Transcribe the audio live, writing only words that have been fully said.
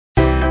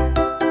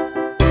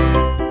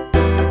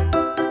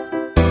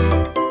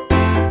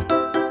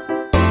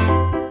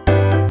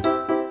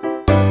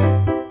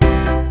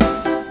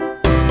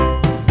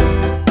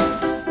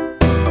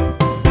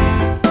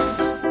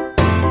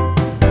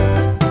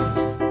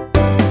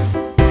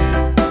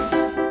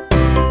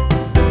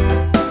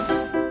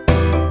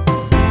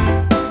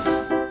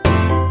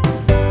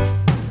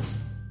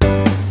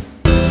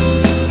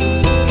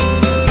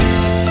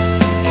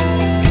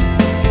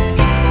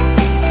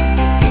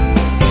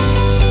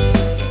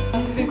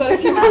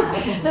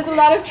a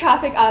lot of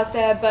traffic out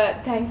there,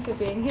 but thanks for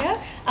being here.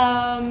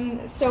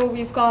 So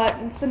we've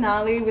got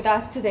Sonali with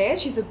us today.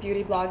 She's a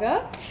beauty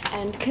blogger.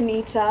 And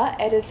Kanita,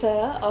 editor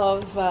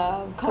of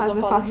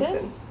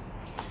Cosmopolitan.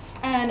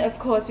 And of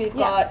course we've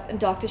got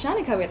Dr.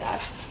 Shanika with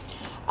us.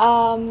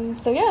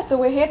 So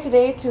we're here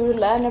today to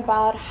learn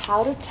about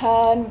how to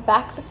turn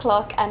back the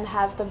clock and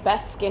have the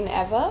best skin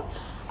ever.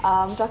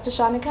 Dr.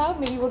 Shanika,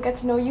 maybe we'll get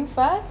to know you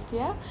first,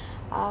 yeah?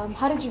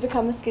 How did you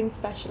become a skin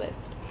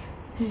specialist?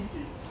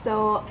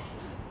 So,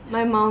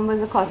 my mom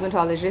was a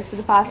cosmetologist for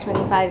the past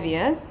 25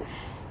 years,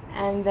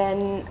 and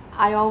then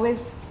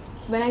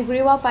when I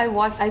grew up,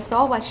 I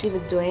saw what she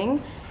was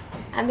doing,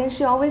 and then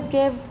she always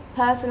gave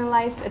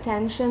personalized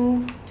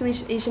attention to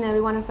each and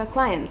every one of her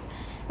clients.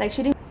 Like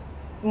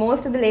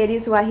most of the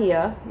ladies who are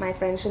here, my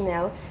friend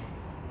Chanel,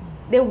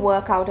 they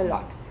work out a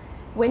lot.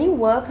 When you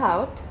work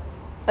out,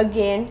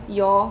 again,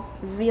 you're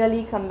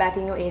really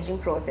combating your aging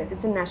process.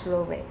 It's a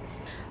natural way.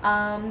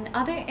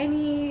 Are there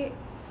any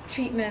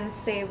treatments,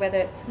 say whether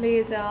it's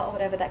laser or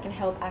whatever, that can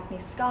help acne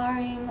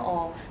scarring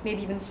or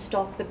maybe even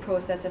stop the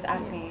process of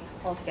acne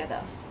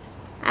altogether?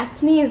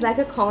 Acne is like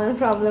a common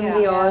problem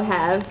we all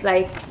have,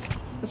 like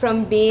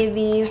from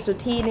babies to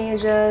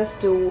teenagers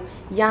to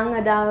young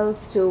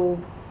adults to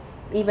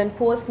even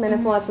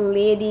postmenopausal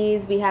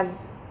ladies, we have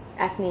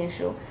acne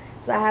issue.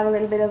 So I have a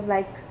little bit of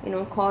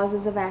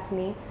causes of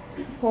acne.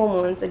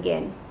 Hormones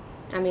again.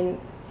 I mean,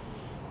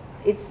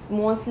 it's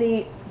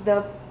mostly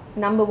the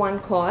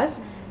 #1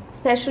 cause.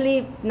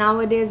 Especially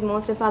nowadays,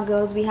 most of our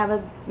girls, we have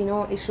a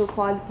issue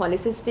called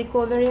polycystic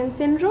ovarian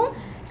syndrome,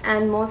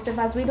 and most of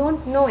us, we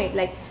don't know it.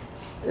 Like,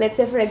 let's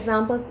say for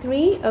example,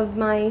 3 of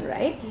my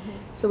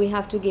so we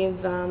have to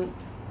give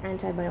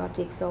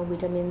antibiotics or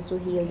vitamins to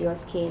heal your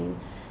skin,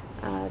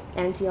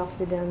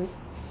 antioxidants.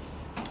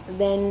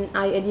 Then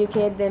I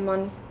educate them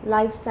on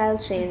lifestyle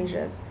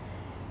changes.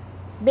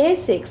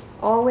 Basics,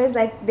 always,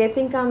 like, they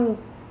think I'm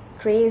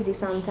crazy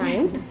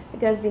sometimes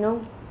because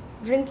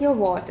drink your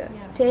water,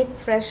 take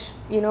fresh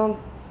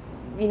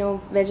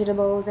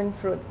vegetables and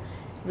fruits,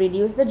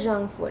 reduce the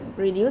junk food,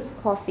 reduce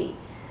coffee,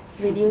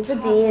 reduce the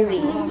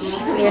dairy,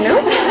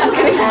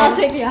 I'll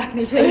take the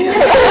acne, please.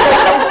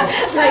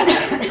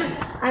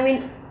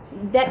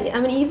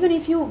 Even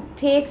if you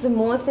take the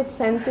most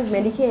expensive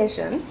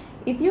medication,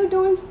 if you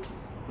don't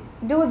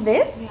do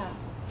this,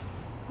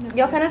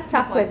 you're kind of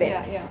stuck with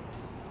it.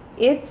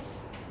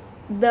 It's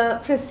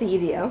the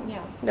procedure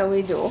that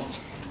we do.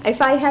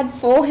 If I had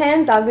 4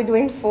 hands, I'll be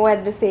doing 4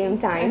 at the same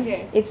time.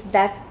 It's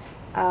that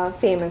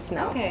famous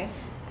now.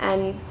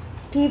 And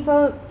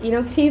people,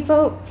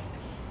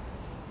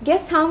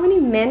 guess how many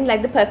men,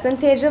 like the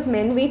percentage of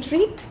men we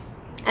treat?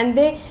 And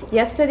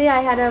yesterday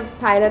I had a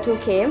pilot who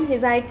came.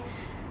 He's like,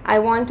 I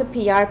want a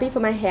PRP for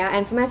my hair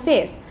and for my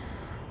face.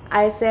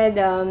 I said,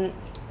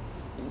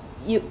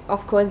 you,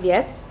 of course,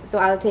 yes. So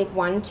I'll take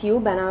 1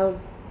 tube and I'll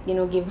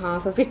give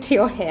half of it to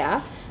your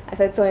hair. I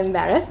felt so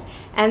embarrassed.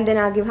 And then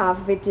I'll give half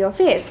of it to your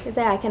face. He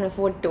said, I can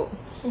afford 2.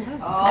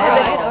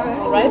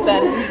 All right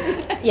then.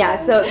 Yeah,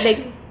 so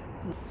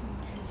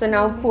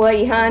now poor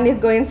Ihan is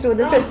going through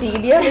the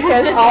procedure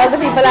because all the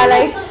people are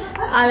like,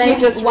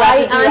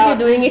 why aren't you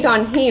doing it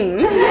on him?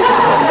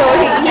 So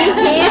he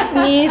hates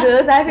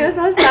needles. I feel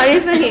so sorry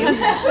for him.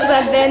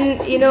 But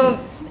then,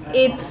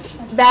 it's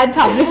bad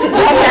publicity.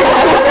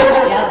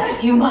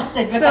 You must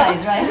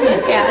advertise, right?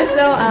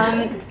 So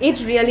it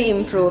really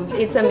improves.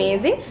 It's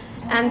amazing.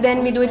 And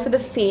then we do it for the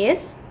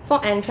face, for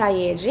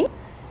anti-aging.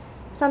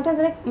 Sometimes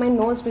my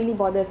nose really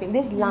bothers me.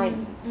 This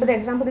line, for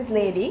example, this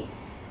lady,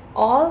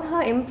 all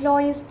her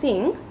employees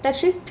think that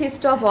she's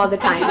pissed off all the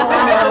time.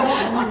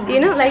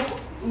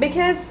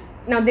 Because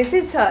now this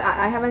is her.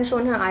 I haven't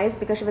shown her eyes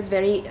because she was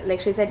very,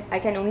 she said, I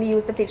can only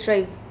use the picture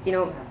if,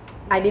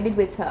 I did it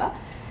with her.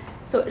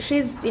 So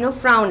she's,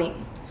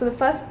 frowning. So the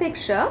first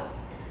picture,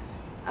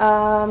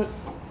 that's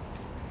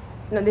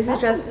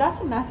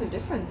a massive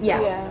difference.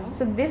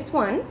 So this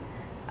one,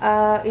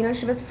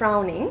 she was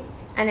frowning,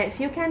 and if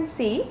you can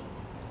see,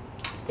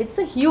 it's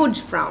a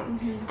huge frown.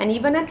 And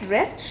even at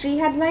rest, she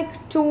had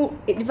 2.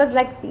 It was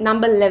like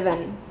number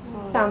 11.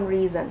 Some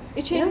reason.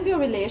 It changes your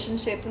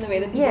relationships and the way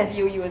that people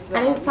view you as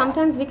well. And it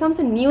sometimes becomes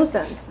a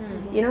nuisance.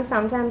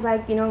 Sometimes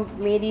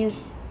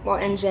ladies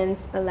and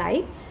gents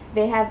alike,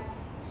 they have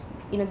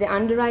the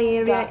under eye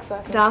area,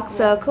 dark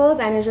circles,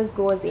 and it just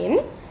goes in.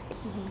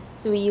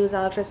 So we use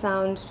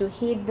ultrasound to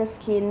heat the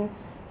skin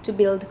to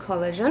build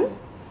collagen.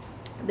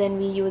 Then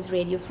we use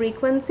radio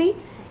frequency.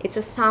 It's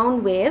a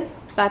sound wave,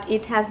 but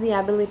it has the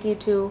ability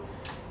to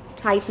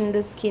tighten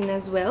the skin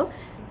as well.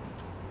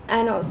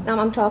 And also,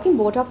 I'm talking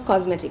Botox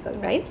cosmetical,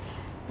 right?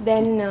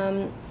 Then,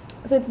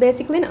 so it's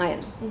basically an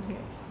iron.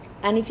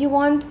 And if you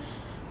want,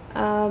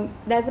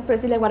 there's a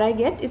procedure, what I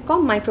get is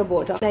called micro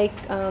Botox.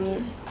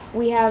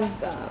 We have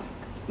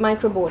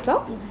micro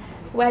Botox,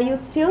 where you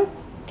still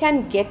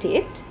can get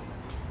it,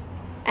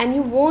 and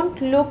you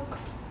won't look.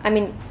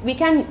 We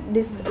can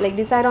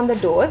decide on the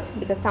dose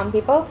because some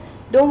people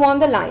don't want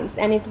the lines,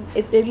 and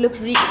it looks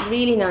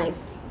really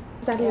nice.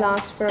 That will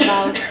last for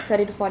about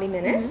 30 to 40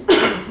 minutes.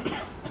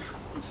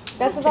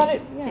 That's about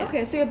it. Yeah.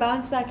 Okay, so your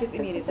bounce back is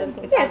immediate.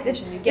 Yes,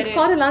 it's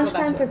called a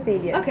lunchtime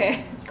procedure. Okay,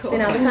 cool. So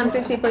in other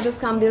countries, people just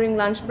come during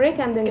lunch break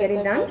and then get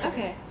it done.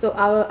 Okay. So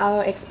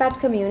our expat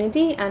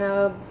community and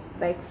our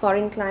like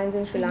foreign clients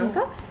in Sri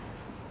Lanka,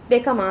 they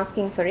come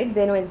asking for it.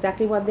 They know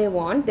exactly what they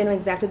want. They know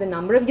exactly the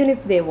number of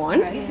units they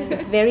want. Right.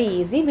 It's very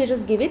easy. We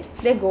just give it.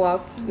 They go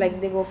out,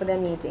 like they go for their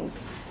meetings.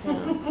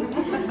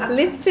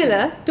 Lip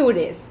filler, 2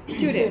 days.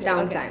 2 days.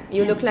 Downtime.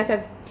 You look like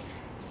a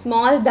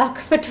small duck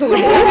for 2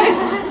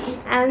 days,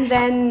 and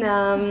then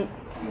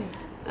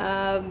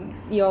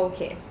you're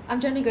okay. I'm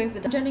generally going for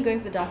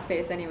the duck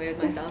face anyway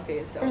with my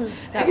selfies, so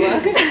that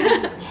works.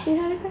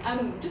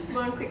 Just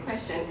one quick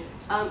question.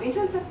 In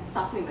terms of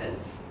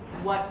supplements,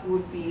 what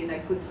would be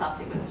like good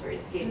supplements for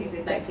your skin? Is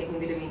it like taking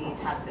vitamin E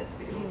tablets,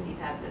 vitamin C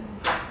tablets?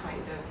 What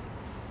kind of?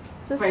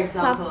 So for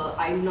example,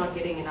 I'm not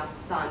getting enough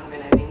sun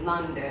when I'm in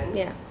London.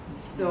 Yeah.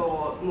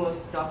 So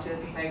most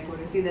doctors, if I go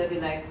to see, they'll be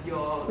like,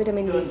 you're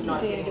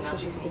not getting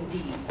enough vitamin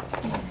D.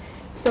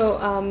 So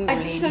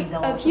a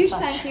huge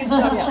thank you to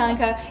Dr.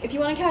 Shanika. If you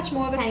want to catch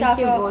more of her stuff,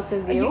 you both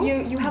of you.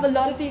 You have a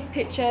lot of these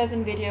pictures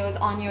and videos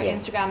on your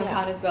Instagram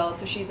account as well.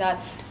 So she's at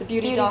the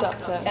Beauty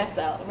Doctor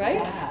SL, right?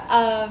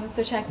 Yeah.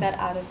 So check that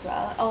out as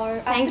well. Or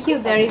thank you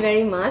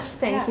very much.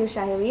 Thank you,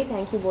 Shahili.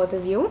 Thank you both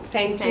of you.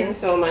 Thank you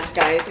so much,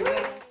 guys.